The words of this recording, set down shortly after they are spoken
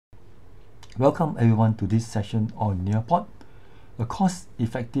Welcome everyone to this session on Nearpod, a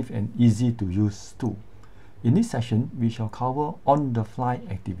cost-effective and easy-to-use tool. In this session, we shall cover on-the-fly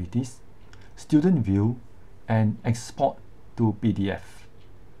activities, student view, and export to PDF.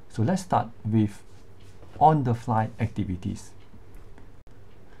 So let's start with on-the-fly activities.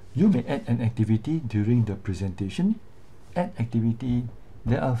 You may add an activity during the presentation. Add activity.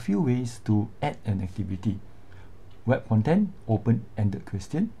 There are a few ways to add an activity. Web content, open-ended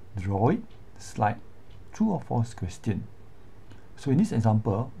question, draw it, slide, true or false question. So in this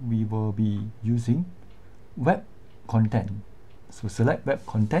example, we will be using web content. So select web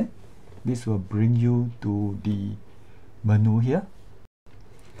content. This will bring you to the menu here.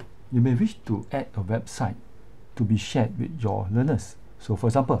 You may wish to add a website to be shared with your learners. So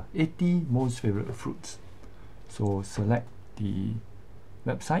for example, 80 most favorite fruits. So select the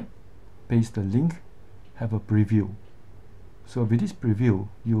website, paste the link, have a preview. So with this preview,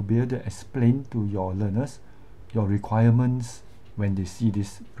 you'll be able to explain to your learners your requirements when they see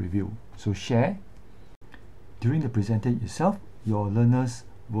this preview. So share. During the presentation itself, your learners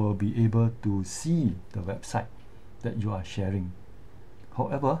will be able to see the website that you are sharing.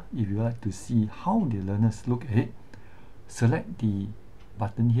 However, if you like to see how the learners look at it, select the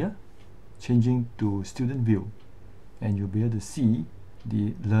button here, changing to student view, and you'll be able to see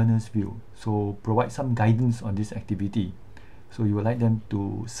the learner's view. So provide some guidance on this activity. So you would like them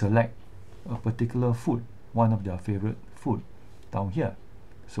to select a particular food, one of their favorite food down here.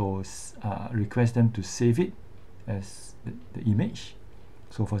 So request them to save it as the image.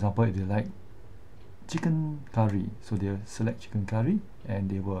 So for example, if they like chicken curry, so they'll select chicken curry and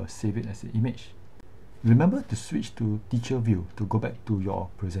they will save it as an image. Remember to switch to teacher view to go back to your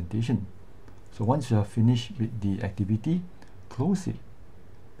presentation. So once you are finished with the activity, close it.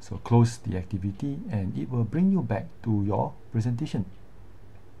 So close the activity and it will bring you back to your presentation.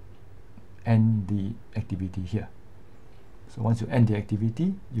 End the activity here. So once you end the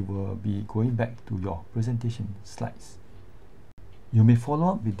activity, you will be going back to your presentation slides. You may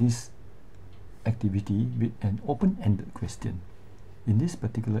follow up with this activity with an open-ended question. In this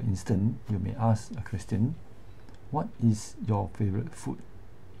particular instance, you may ask a question, what is your favorite food?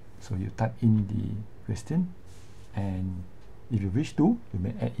 So you type in the question, and if you wish to, you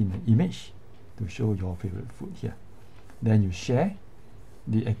may add in an image to show your favorite food here. Then you share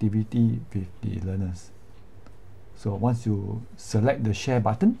the activity with the learners. So once you select the share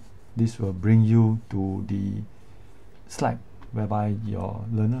button, this will bring you to the slide whereby your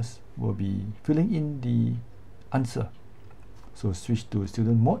learners will be filling in the answer. So switch to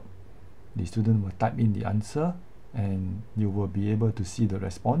student mode. The student will type in the answer and you will be able to see the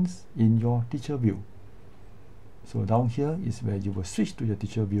response in your teacher view. So down here is where you will switch to your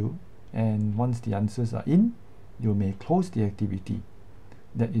teacher view, and once the answers are in, you may close the activity.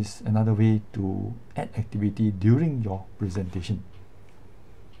 That is another way to add activity during your presentation.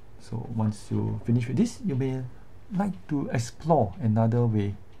 So once you finish with this, you may like to explore another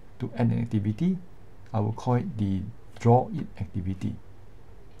way to add an activity. I will call it the draw it activity.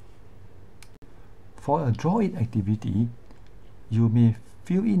 For a draw it activity, you may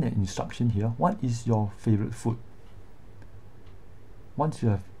fill in an instruction here. What is your favorite food? Once you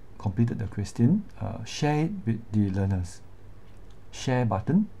have completed the question, share it with the learners. Share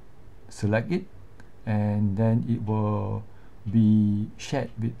button, select it, and then it will be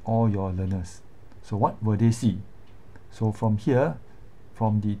shared with all your learners. So what will they see? So from here,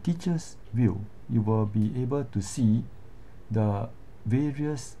 from the teacher's view, you will be able to see the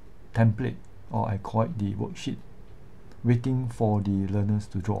various template, or I call it the worksheet, waiting for the learners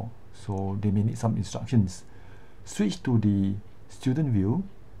to draw. So they may need some instructions. Switch to the student view.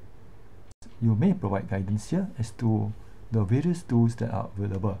 You may provide guidance here as to the various tools that are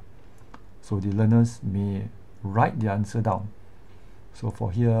available. So the learners may write the answer down. So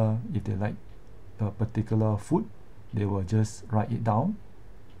for here, if they like a particular food, they will just write it down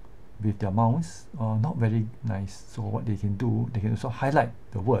with their mouse. Not very nice. So what they can do, they can also highlight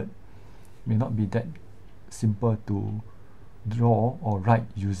the word. May not be that simple to draw or write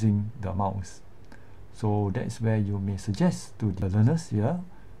using the mouse. So that's where you may suggest to the learners here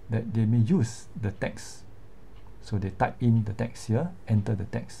that they may use the text. So they type in the text here, enter the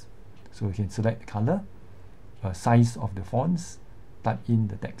text. So you can select the color, size of the fonts, type in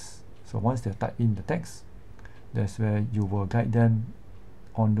the text. So once they type in the text, that's where you will guide them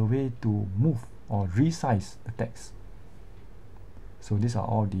on the way to move or resize the text. So these are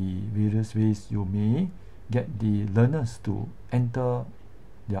all the various ways you may get the learners to enter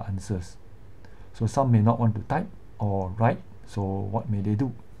their answers. So some may not want to type or write, so what may they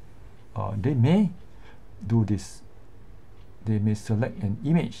do? They may do this. They may select an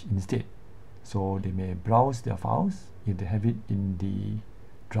image instead. So they may browse their files if they have it in the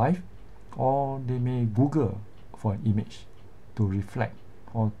drive, or they may Google for an image to reflect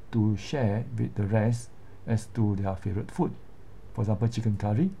or to share with the rest as to their favorite food. For example, chicken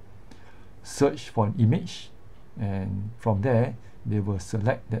curry, search for an image, and from there they will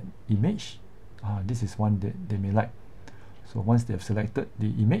select that image. This is one that they may like. So once they have selected the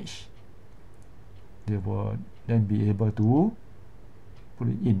image, they will then be able to put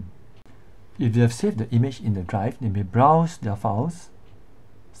it in. If they have saved the image in the drive, they may browse their files,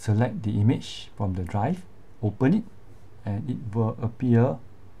 select the image from the drive, open it, and it will appear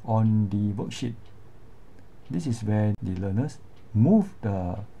on the worksheet. This is where the learners move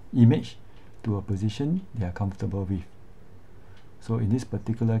the image to a position they are comfortable with. So in this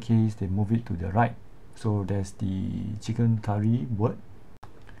particular case, they move it to the right. So there's the chicken curry word.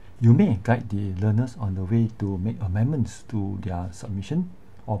 You may guide the learners on the way to make amendments to their submission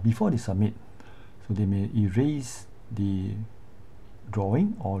or before they submit. So they may erase the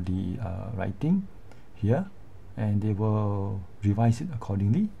drawing or the writing here, and they will revise it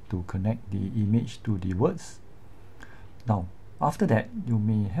accordingly to connect the image to the words. Now, after that, you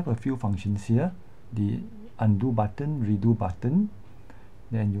may have a few functions here: the undo button, redo button,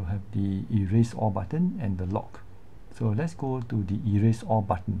 then you have the erase all button and the lock. So let's go to the erase all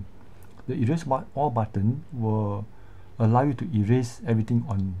button. The erase all button will allow you to erase everything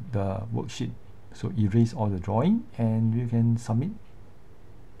on the worksheet. So erase all the drawing, and you can submit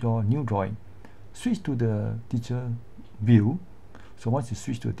your new drawing. Switch to the teacher view. So once you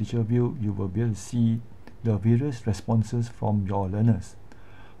switch to the teacher view, you will be able to see the various responses from your learners.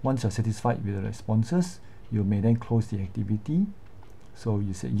 Once you're satisfied with the responses, you may then close the activity. So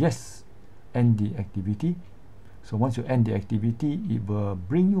you say yes, end the activity. So once you end the activity, it will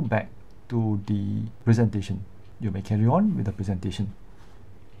bring you back to the presentation. You may carry on with the presentation.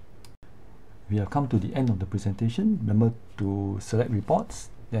 We have come to the end of the presentation. Remember to select reports,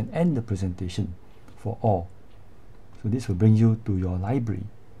 then end the presentation for all. So this will bring you to your library.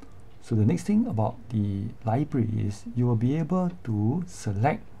 So the next thing about the library is you will be able to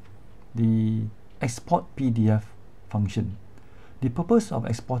select the export PDF function. The purpose of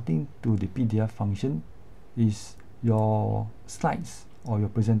exporting to the PDF function is your slides or your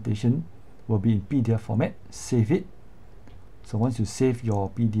presentation will be in PDF format. Save it. So once you save your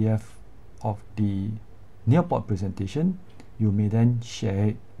PDF of the Nearpod presentation, you may then share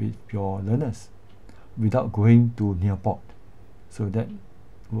it with your learners without going to Nearpod. So that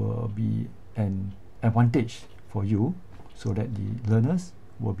will be an advantage for you, so that the learners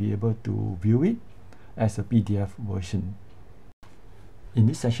will be able to view it as a PDF version. In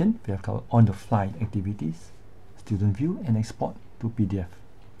this session, we have covered on-the-fly activities, student view and export to PDF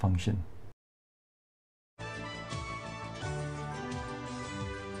function.